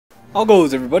How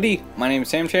goes, everybody? My name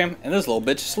is Cham, and this little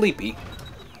bitch is sleepy.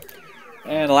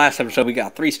 And the last episode we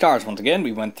got 3 stars once again.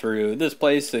 We went through this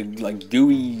place, like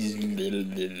Dewey's.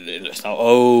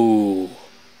 Oh,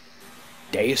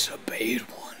 there's a bad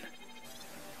one.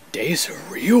 There's a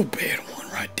real bad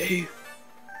one right there.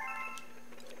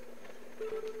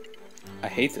 I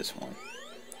hate this one.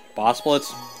 Possible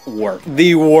it's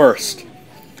the worst.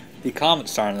 The comment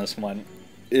star on this one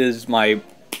is my.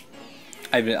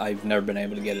 I've never been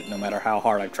able to get it, no matter how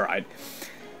hard I've tried.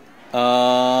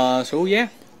 So yeah.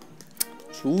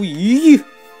 Really,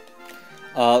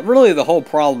 the whole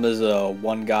problem is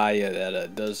one guy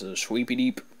that does a sweepy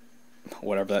deep,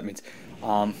 whatever that means.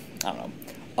 I don't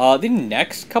know. The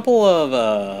next couple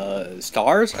of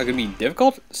stars are gonna be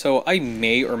difficult, so I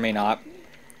may or may not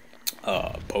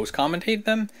post commentate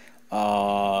them.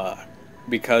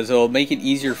 Because it'll make it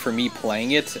easier for me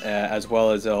playing it, as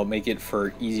well as it'll make it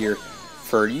easier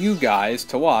for you guys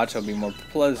to watch. It'll be more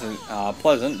pleasant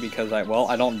because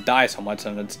I don't die so much,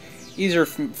 and it's easier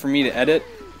for me to edit.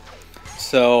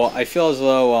 So I feel as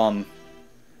though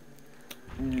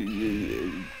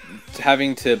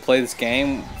having to play this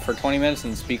game for 20 minutes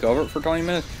and speak over it for 20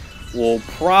 minutes will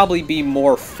probably be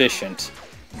more efficient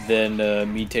than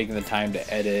me taking the time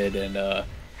to edit and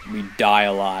we die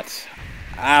a lot.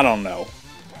 I don't know.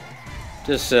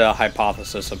 Just a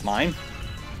hypothesis of mine.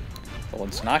 But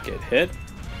let's not get hit.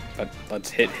 But let's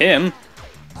hit him.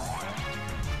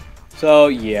 So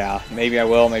yeah, maybe I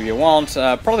will, maybe I won't.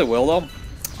 Probably will though,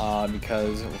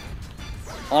 because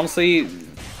honestly,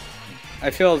 I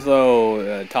feel as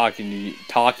though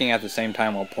talking at the same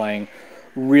time while playing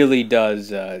really does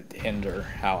hinder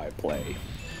how I play.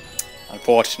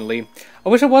 Unfortunately, I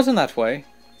wish it wasn't that way.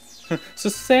 So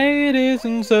say it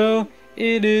isn't so.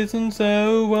 It isn't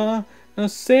so. No,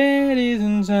 say it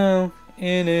isn't so.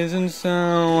 It isn't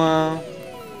so.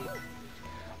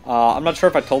 I'm not sure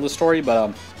if I told the story,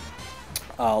 but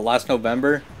last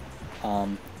November,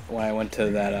 when I went to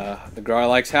that the girl I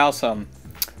like's house, I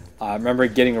remember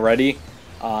getting ready,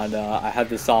 and I had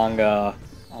the song. There,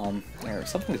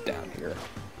 something's down here.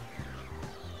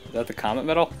 Is that the comment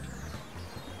medal?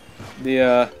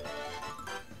 The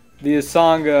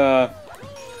song.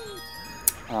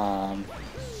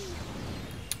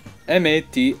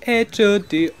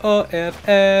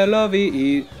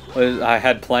 M-A-T-H-O-D-O-F-L-O-V-E I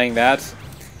had playing that,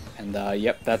 and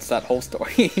yep, that's that whole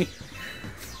story.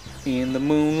 In the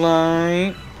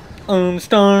moonlight, on the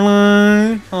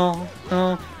starlight,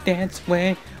 that's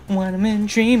what I'm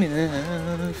dreaming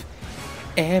of.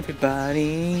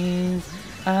 Everybody's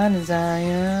a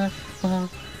desire, what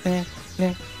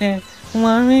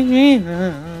we dream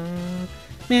of.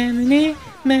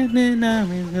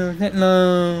 That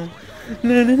love.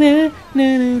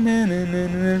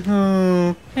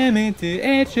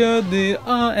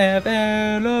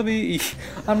 M-A-T-H-O-D-O-F-L-O-V-E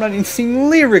I'm not even singing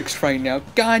lyrics right now.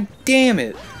 God damn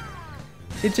it.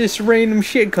 It's just random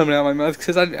shit coming out of my mouth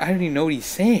because I don't even know what he's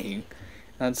saying.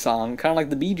 That song, kind of like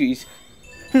the Bee Gees.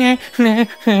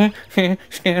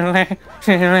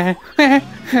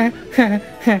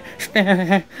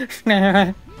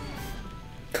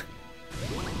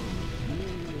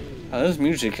 This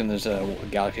music in this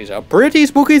galaxy is pretty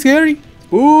spooky scary.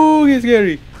 Spooky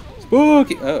scary.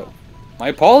 Spooky. Oh. My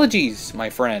apologies, my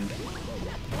friend.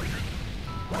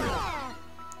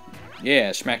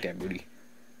 Yeah, smack that booty.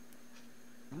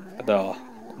 Got the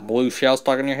blue shell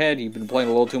stuck in your head. You've been playing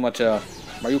a little too much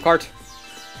Mario Kart.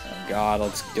 Oh god,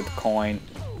 let's get the coin.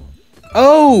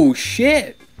 Oh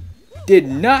shit! Did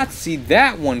not see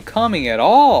that one coming at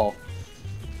all.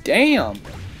 Damn.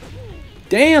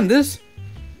 Damn, this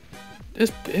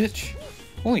bitch.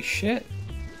 Holy shit.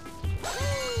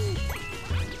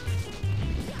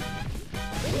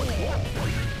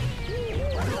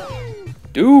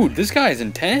 Dude, this guy is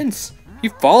intense. He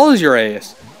follows your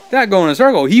ass. That going in a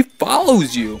circle, he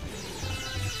follows you.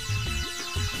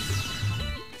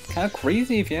 Kind of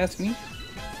crazy if you ask me.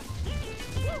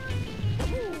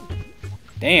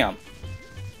 Damn.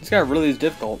 This guy really is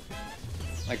difficult.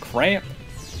 Like cramp.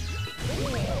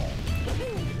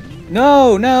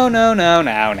 No. Now,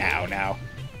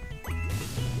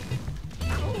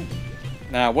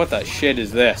 what the shit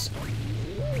is this?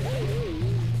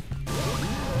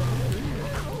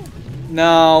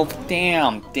 No,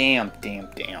 damn. Oh,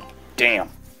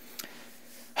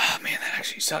 man, that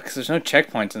actually sucks. There's no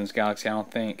checkpoints in this galaxy, I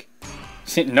don't think.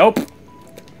 Nope.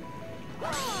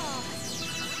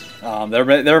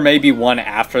 There may be one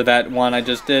after that one I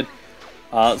just did.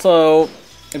 So,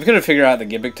 if you could have figured out the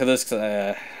gimmick to this,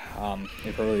 if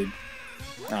you're really,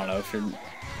 I don't know, if you're, I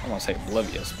don't want to say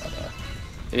oblivious, but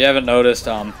if you haven't noticed,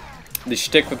 the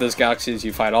shtick with this galaxy is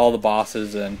you fight all the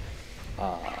bosses in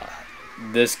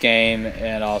this game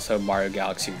and also Mario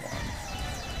Galaxy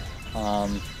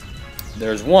 1.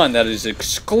 There's one that is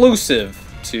exclusive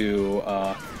to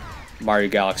Mario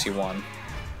Galaxy 1.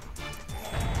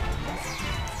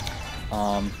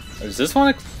 Is this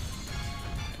one?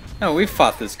 No, we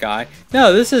fought this guy.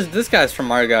 No, this guy's from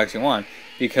Mario Galaxy 1.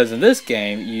 Because in this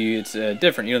game, it's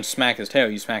different. You don't smack his tail,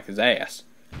 you smack his ass.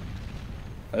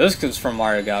 This is from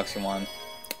Mario Galaxy 1.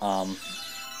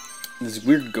 This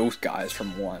weird ghost guy is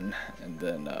from 1. And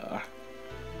then,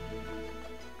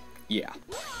 yeah.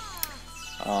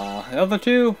 The other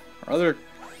two, or other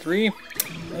three,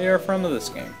 they are from this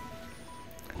game.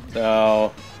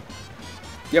 So,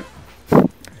 yep.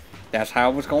 That's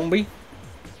how it's gonna be.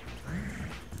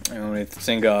 And we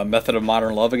sing Method of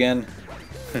Modern Love again.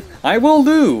 I will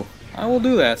do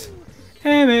that.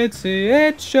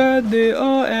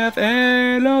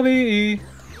 M-A-C-H-D-O-F-L-O-V-E.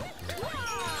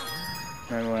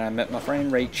 Remember when I met my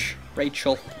friend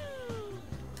Rachel?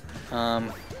 What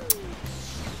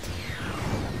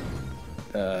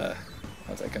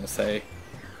was I gonna say?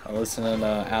 I was listening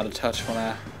Out of Touch when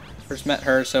I first met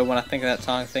her, so when I think of that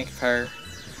song, I think of her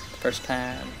the first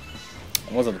time.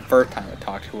 It wasn't the first time I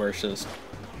talked to her, it's just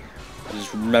I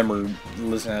just remember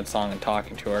listening to that song and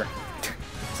talking to her.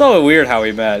 It's so weird how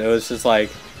we met. It was just like,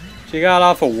 she got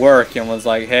off of work and was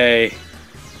like, hey,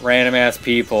 random ass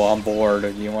people, I'm bored,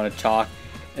 do you want to talk?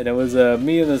 And it was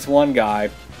me and this one guy,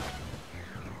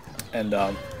 and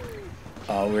we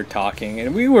were talking,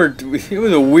 and it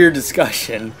was a weird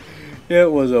discussion. It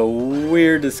was a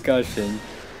weird discussion.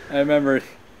 I remember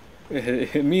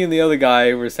me and the other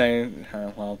guy were saying,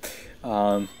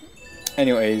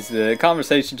 anyways, the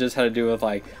conversation just had to do with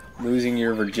like losing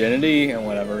your virginity and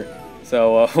whatever.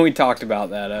 So we talked about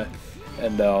that,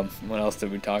 and what else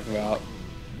did we talk about?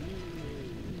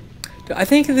 I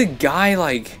think the guy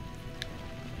was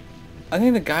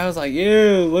like,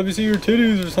 yeah, let me see your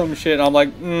titties or some shit. And I'm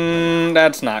like,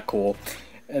 that's not cool.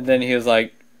 And then he was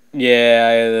like,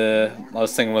 yeah, I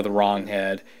was thinking with the wrong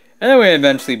head. And then we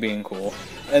eventually being cool.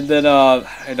 And then I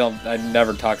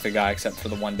never talked to the guy except for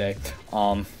the one day.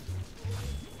 I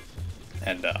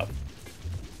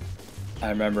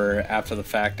remember after the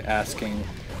fact asking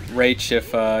Rach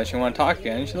if she wanted to talk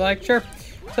again, and she's like, sure.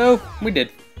 So we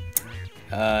did.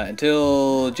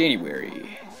 Until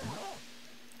January.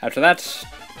 After that,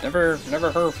 never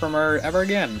heard from her ever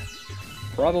again.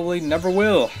 Probably never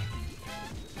will.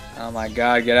 Oh my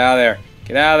god, get out of there.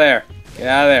 Get out of there. Get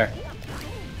out of there.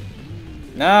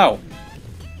 No.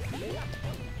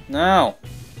 No.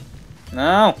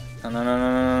 No. No, no, no, no,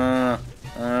 no,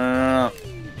 no, no, no.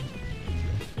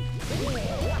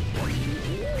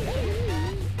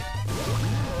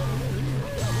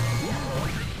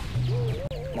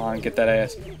 Come on, get that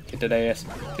ass. Get that ass.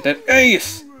 Get that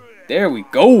ass. There we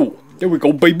go. There we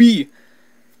go, baby.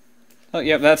 Oh,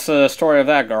 yeah, that's the story of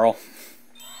that girl.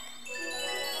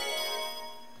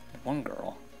 One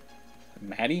girl.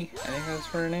 Maddie? I think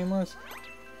that's what her name was.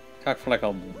 Talked for like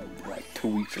 2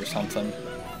 weeks or something.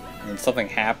 And then something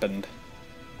happened.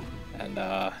 And,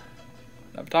 never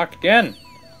talked again.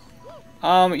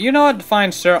 You know what,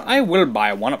 fine sir, I will buy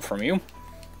a 1-up from you.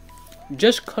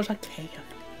 Just 'cause I can.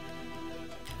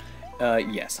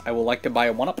 Yes, I would like to buy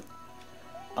a 1-up.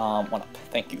 1-up,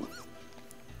 thank you.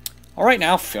 Alright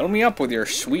now, fill me up with your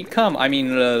sweet cum. I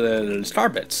mean, star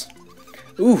bits.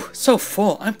 Ooh, so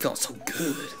full. I'm feeling so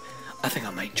good. I think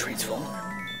I might transform.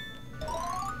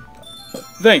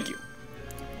 Thank you.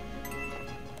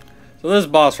 So this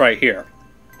boss right here,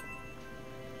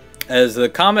 as the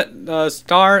comet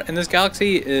star in this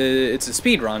galaxy, it's a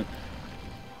speed run,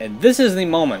 and this is the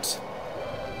moment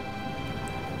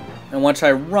in which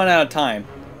I run out of time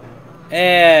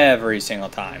every single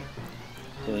time.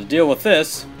 So to deal with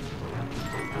this,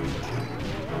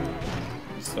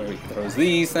 so he throws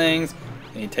these things,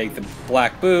 and you take the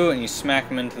black boo and you smack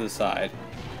them into the side.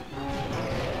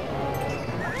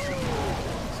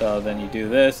 So then you do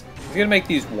this. He's gonna make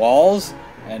these walls,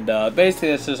 and basically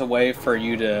it's just a way for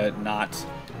you to not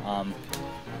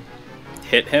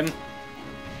hit him.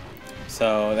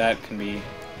 So that can be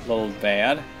a little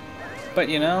bad, but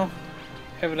you know,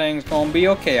 everything's gonna be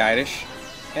okay, Irish.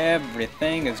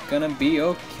 Everything is gonna be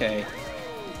okay.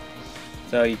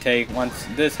 So you take, once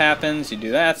this happens, you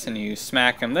do that, and you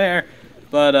smack him there,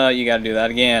 but you gotta do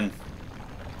that again.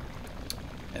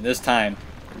 And this time,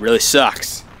 it really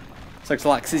sucks. Sucks a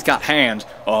lot, because he's got hands.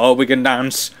 Oh, we can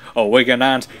dance. Oh, we can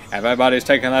dance. Everybody's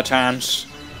taking a chance.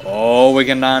 Oh, we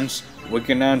can dance. We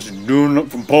can dance. Doing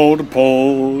it from pole to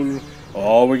pole.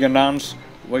 Oh, we can dance.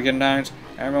 We can dance.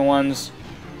 Everyone's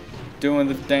doing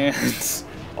the dance.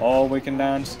 Oh, we can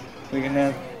dance. We can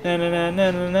dance. Na na na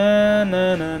na na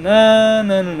na na na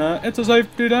na na na. It's a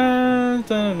safety dance.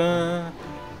 Da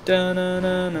na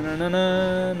na na na na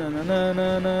na na na na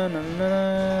na na na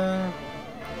na.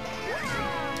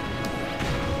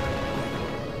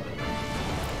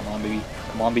 Come on, baby.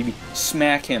 Come on, baby.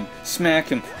 Smack him. Smack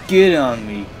him. Get on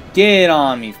me. Get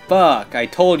on me. Fuck. I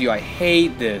told you I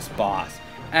hate this boss.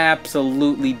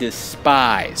 Absolutely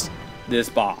despise this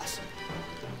boss.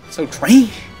 So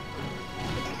trash.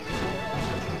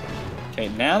 Okay,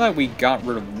 now that we got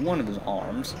rid of one of his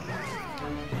arms.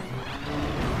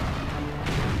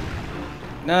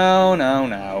 No, no,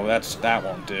 no. That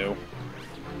won't do.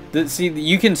 See,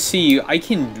 you can see I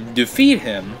can defeat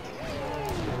him.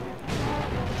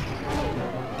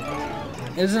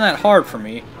 Isn't that hard for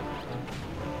me?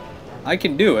 I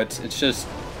can do it. It's just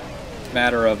a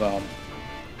matter of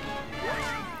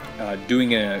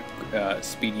doing it in a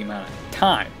speedy amount of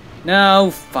time.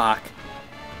 No, fuck.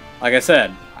 Like I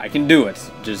said, I can do it,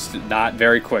 just not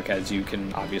very quick, as you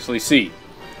can obviously see.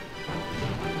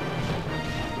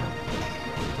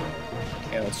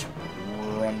 Okay, let's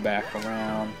run back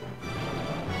around.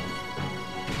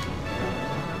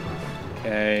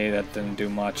 Okay, that didn't do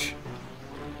much.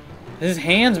 His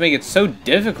hands make it so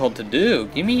difficult to do.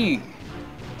 Give me...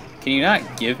 Can you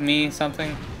not give me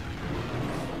something?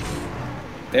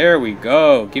 There we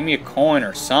go. Give me a coin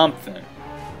or something.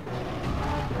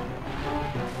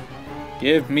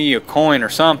 Give me a coin or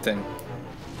something.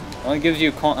 Only gives you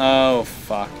a coin. Oh,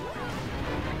 fuck.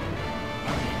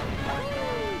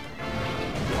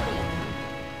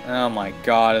 Oh my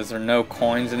god, is there no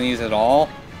coins in these at all?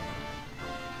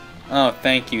 Oh,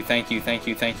 thank you, thank you, thank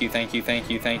you, thank you, thank you, thank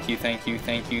you, thank you, thank you,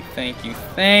 thank you, thank you,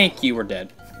 thank you. We're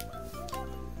dead.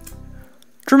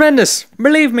 Tremendous!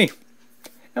 Believe me!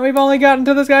 And we've only gotten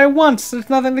to this guy once. There's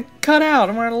nothing to cut out.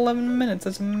 And we're at 11 minutes.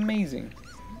 That's amazing.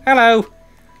 Hello!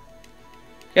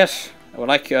 Yes, I would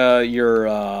like your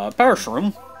power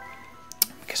shroom.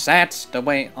 Because that's the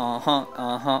way,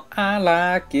 I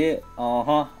like it,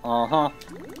 all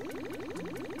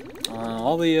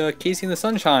the Casey and the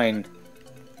Sunshine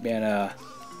band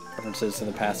references in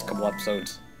the past couple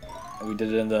episodes. We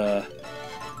did it in the...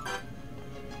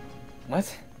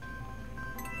 What?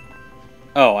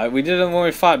 Oh, we did it when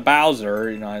we fought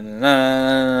Bowser, you know,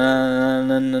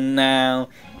 now,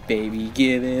 baby,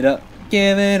 give it up,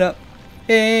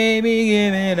 baby,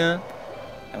 give it up.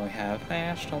 And we have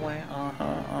passed away,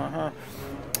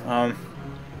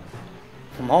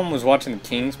 From home was watching The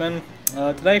Kingsman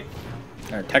today,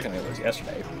 or technically it was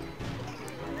yesterday.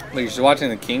 But he was watching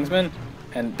The Kingsman,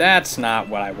 and that's not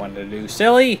what I wanted to do,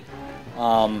 silly.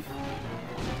 And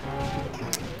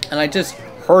I just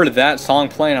heard that song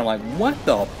playing. I'm like, what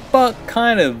the fuck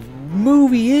kind of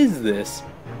movie is this?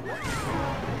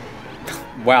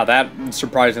 Wow, that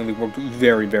surprisingly worked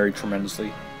very, very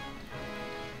tremendously.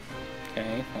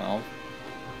 Okay, well,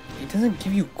 it doesn't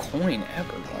give you coin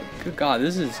ever. Like, good God,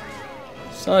 this is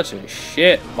such a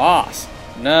shit boss.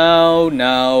 No,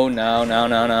 no, no, no,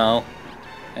 no, no.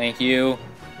 Thank you.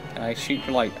 Can I shoot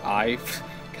your, like, eye?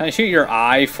 Can I shoot your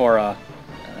eye for a...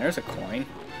 There's a coin.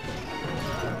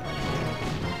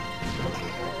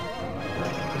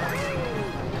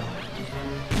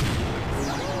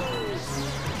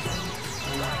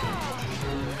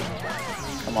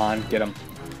 Come on, get him.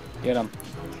 Get him.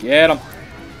 Get him.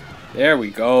 There we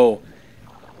go.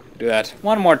 Do that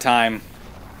one more time.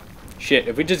 Shit,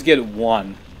 if we just get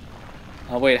one.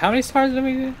 Oh, wait, how many stars did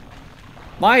we do?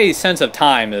 My sense of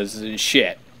time is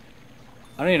shit.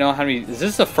 I don't even know how many... Is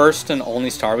this the first and only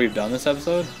star we've done this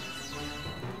episode?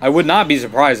 I would not be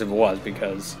surprised if it was,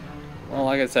 because... Well,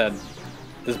 like I said,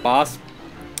 this boss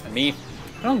and me,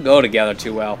 I don't go together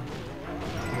too well.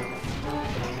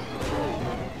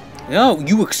 No,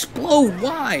 you explode!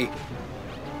 Why?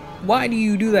 Why do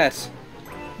you do that?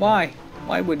 Why?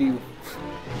 Why would you?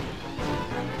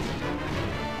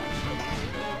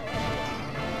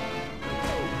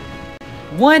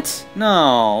 What?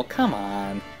 No, come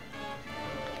on.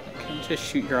 Can you just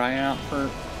shoot your eye out for...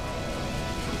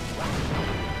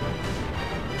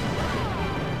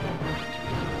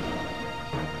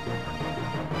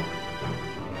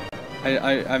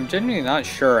 I'm genuinely not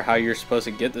sure how you're supposed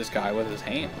to get this guy with his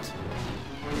hands.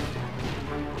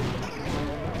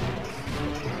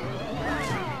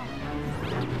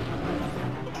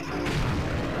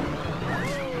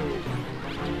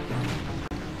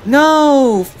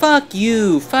 No! Fuck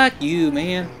you! Fuck you,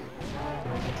 man!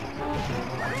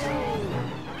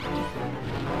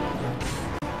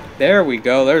 There we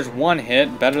go. There's one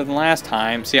hit. Better than last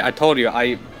time. See, I told you.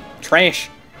 I trash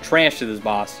to this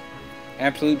boss.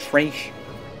 Absolute trash.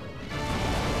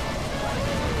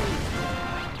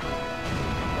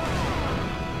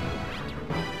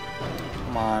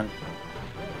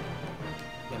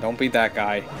 Don't beat that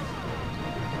guy.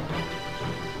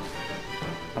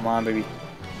 Come on, baby.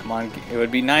 Come on. It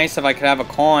would be nice if I could have a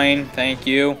coin. Thank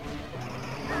you.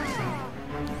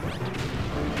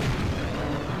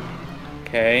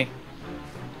 Okay.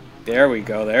 There we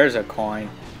go. There's a coin.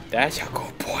 That's a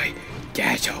good boy.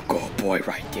 That's a good boy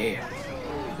right there.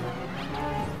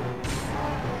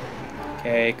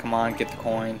 Okay, come on. Get the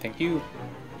coin. Thank you.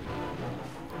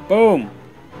 Boom.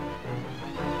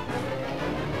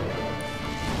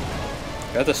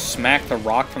 You have to smack the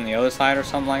rock from the other side or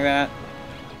something like that?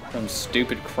 Some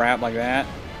stupid crap like that?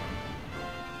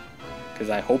 Because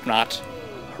I hope not.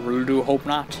 I really do hope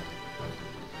not.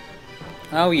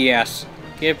 Oh yes.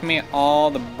 Give me all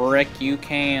the brick you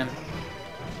can.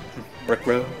 Brick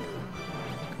road.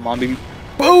 Come on, baby.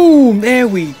 Boom! There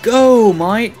we go,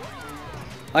 mate.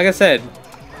 Like I said,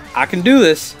 I can do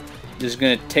this. This is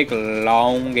gonna take a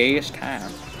long ass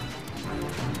time.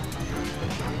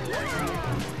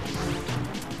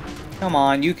 Come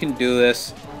on, you can do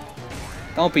this.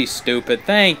 Don't be stupid.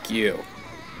 Thank you.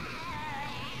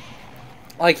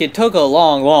 Like, it took a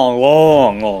long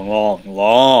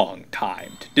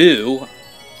time to do.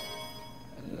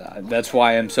 That's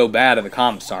why I'm so bad at the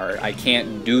commissar. I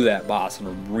can't do that boss in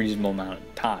a reasonable amount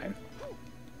of time.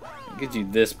 It gives you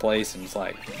this place, and it's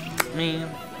like, man.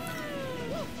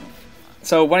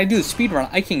 So when I do the speedrun,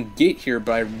 I can get here,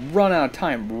 but I run out of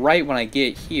time right when I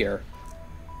get here.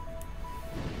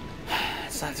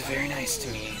 It's not very nice to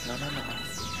me. No.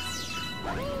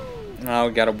 Now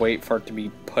we gotta wait for it to be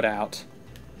put out.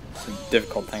 It's the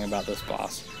difficult thing about this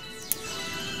boss.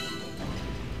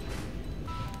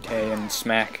 Okay, and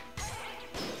smack.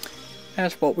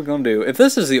 That's what we're gonna do. If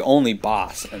this is the only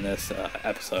boss in this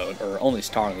episode, or only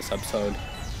star in this episode,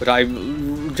 which I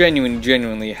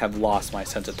genuinely have lost my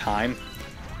sense of time.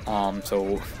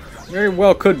 So very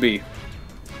well could be.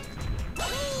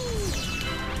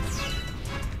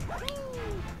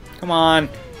 Come on.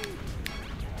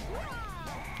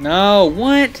 No,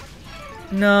 what?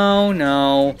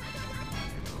 No.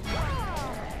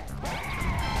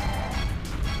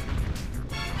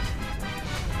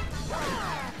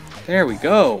 There we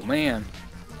go, man.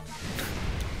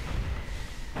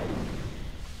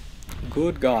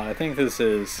 Good God, I think this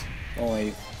is the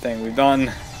only thing we've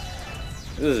done.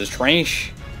 This is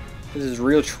trash. This is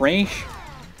real trash.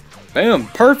 Boom,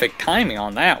 perfect timing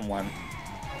on that one.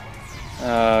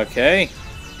 Okay.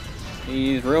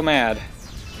 He's real mad.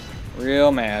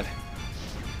 Real mad.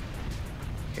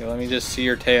 Okay, let me just see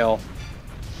your tail.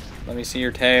 Let me see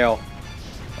your tail.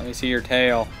 Let me see your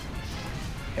tail.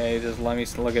 Okay, just let me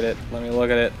look at it. Let me look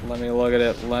at it. Let me look at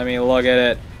it. Let me look at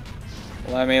it.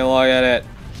 Let me look at it.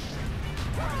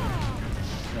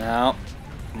 No.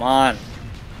 Come on.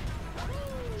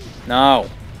 No.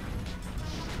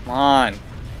 Come on.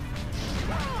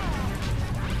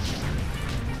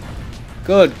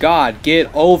 Good God,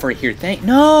 get over here.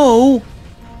 No!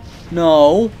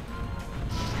 No.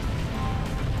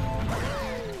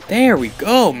 There we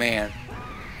go, man.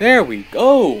 There we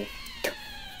go.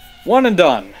 One and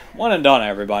done. One and done,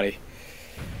 everybody.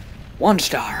 1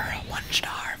 star. 1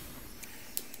 star.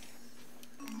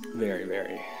 Very,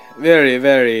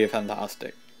 very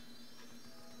fantastic.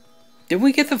 Did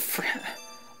we get the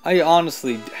I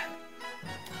honestly...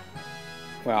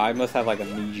 Well, I must have like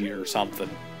amnesia or something.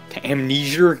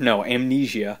 Amnesia? No,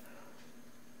 amnesia.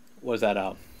 Was that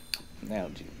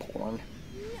analogy porn?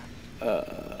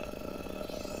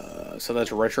 So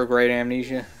that's retrograde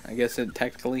amnesia, I guess it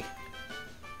technically.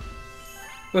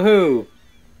 Woohoo!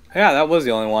 Yeah, that was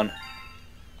the only one.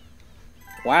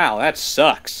 Wow, that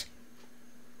sucks.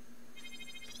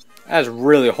 That's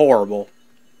really horrible.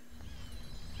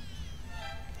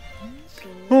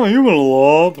 Oh, you've been a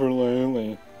lot for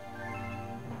lately.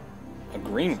 A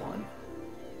green one?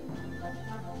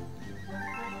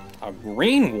 A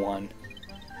green one?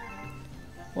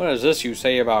 What is this you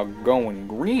say about going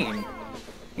green?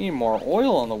 We need more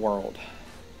oil in the world.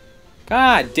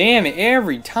 God damn it,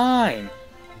 every time!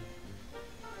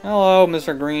 Hello,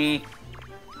 Mr. Greenie.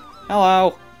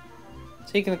 Hello.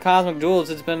 Seeking the cosmic jewels,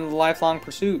 it's been a lifelong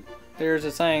pursuit. There's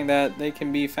a saying that they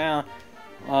can be found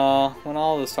when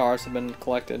all the stars have been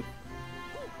collected.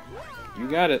 You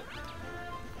got it.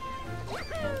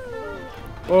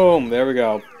 Boom, there we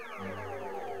go.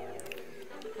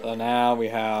 So now we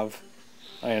have,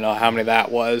 I don't know how many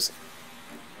that was.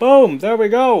 Boom, there we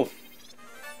go.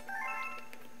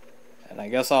 And I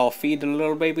guess I'll feed the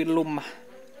little baby Luma.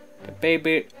 The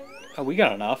baby, oh, we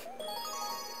got enough.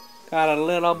 Got a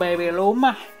little baby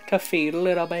Luma to feed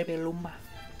little baby Luma.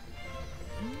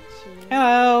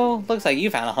 Hello, looks like you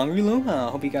found a hungry Luma.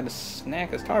 Hope you got a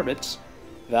snack of Starbits.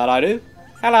 That I do.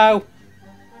 Hello.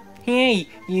 Hey,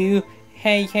 you.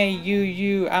 Hey,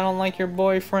 you. I don't like your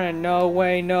boyfriend. No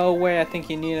way, no way. I think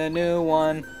you need a new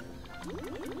one.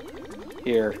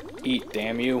 Here, eat,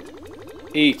 damn you.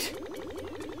 Eat.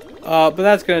 But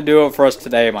that's gonna do it for us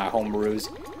today, my homebrews.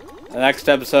 The next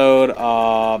episode,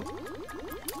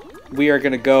 we are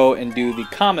gonna go and do the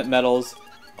comet medals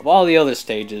of all the other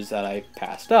stages that I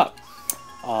passed up.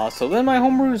 So then, my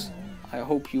homebrews, I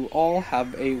hope you all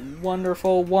have a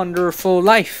wonderful, wonderful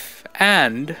life,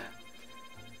 and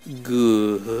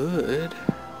good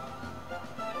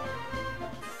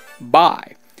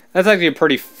bye. That's actually a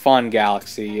pretty fun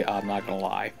galaxy, I'm not gonna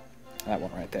lie. That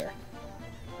one right there.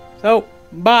 So,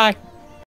 bye.